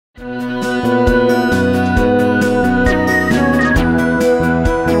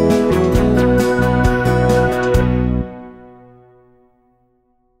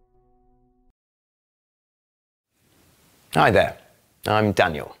Hi there, I'm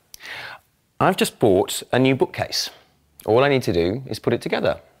Daniel. I've just bought a new bookcase. All I need to do is put it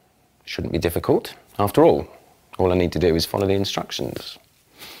together. Shouldn't be difficult. After all I need to do is follow the instructions.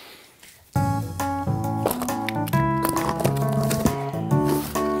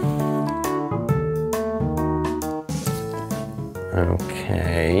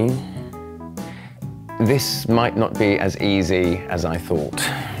 Okay. This might not be as easy as I thought.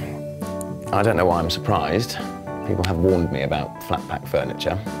 I don't know why I'm surprised. People have warned me about flat pack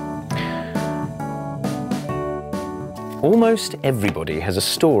furniture. Almost everybody has a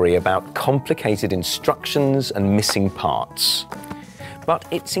story about complicated instructions and missing parts. But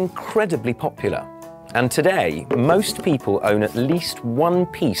it's incredibly popular. And today, most people own at least one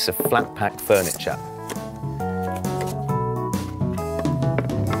piece of flat pack furniture.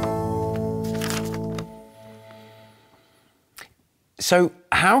 So,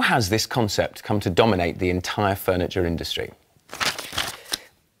 how has this concept come to dominate the entire furniture industry?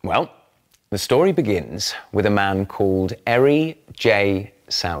 Well, the story begins with a man called Eri J.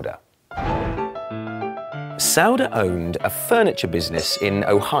 Sauder. Sauder owned a furniture business in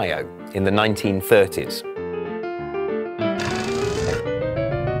Ohio in the 1930s.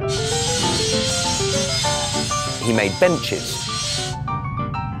 He made benches,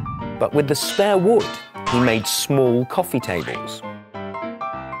 but with the spare wood, he made small coffee tables.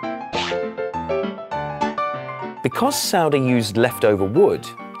 Because Sauder used leftover wood,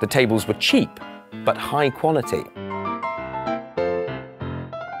 the tables were cheap, but high quality.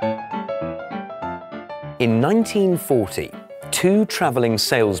 In 1940, two travelling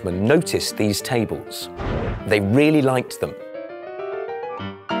salesmen noticed these tables. They really liked them.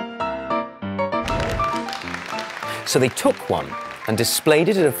 So they took one and displayed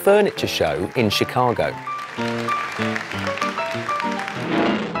it at a furniture show in Chicago.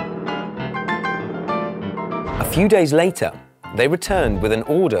 A few days later, they returned with an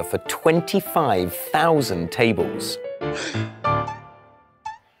order for 25,000 tables.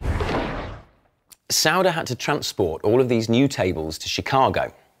 Sauder had to transport all of these new tables to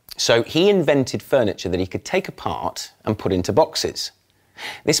Chicago, so he invented furniture that he could take apart and put into boxes.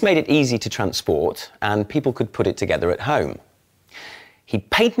 This made it easy to transport, and people could put it together at home. He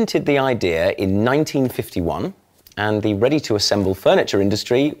patented the idea in 1951, and the ready-to-assemble furniture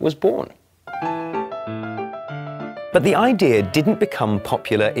industry was born. But the idea didn't become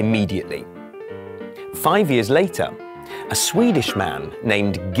popular immediately. 5 years later, a Swedish man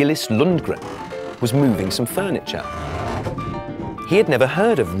named Gillis Lundgren was moving some furniture. He had never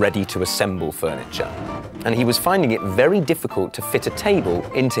heard of ready-to-assemble furniture, and he was finding it very difficult to fit a table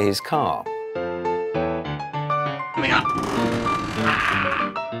into his car.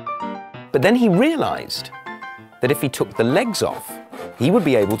 But then he realized that if he took the legs off, he would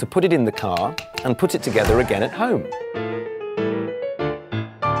be able to put it in the car and put it together again at home.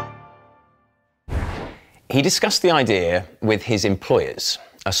 He discussed the idea with his employers,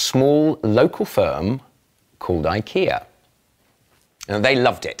 a small local firm called IKEA. And they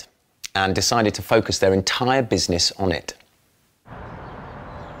loved it and decided to focus their entire business on it.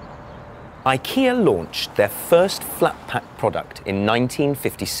 IKEA launched their first flat pack product in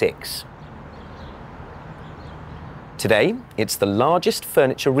 1956. Today, it's the largest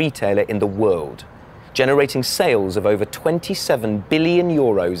furniture retailer in the world, generating sales of over 27 billion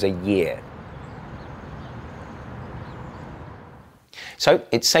euros a year. So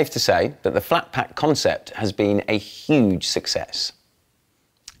it's safe to say that the flat pack concept has been a huge success.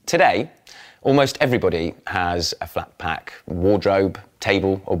 Today, almost everybody has a flat pack wardrobe,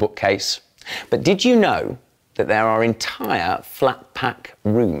 table or bookcase. But did you know that there are entire flat pack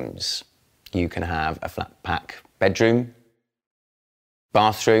rooms? You can have a flat pack bedroom,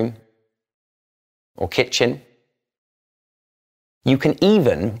 bathroom, or kitchen. You can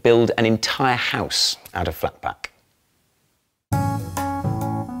even build an entire house out of flat pack.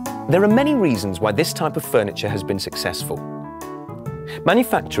 There are many reasons why this type of furniture has been successful.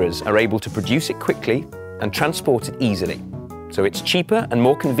 Manufacturers are able to produce it quickly and transport it easily, so it's cheaper and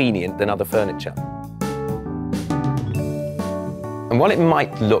more convenient than other furniture. And while it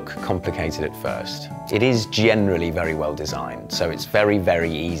might look complicated at first, it is generally very well designed, so it's very,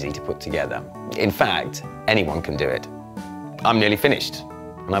 very easy to put together. In fact, anyone can do it. I'm nearly finished,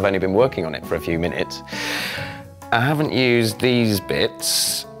 and I've only been working on it for a few minutes. I haven't used these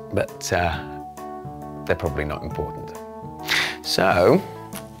bits, but they're probably not important. So,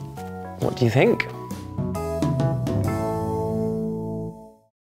 what do you think?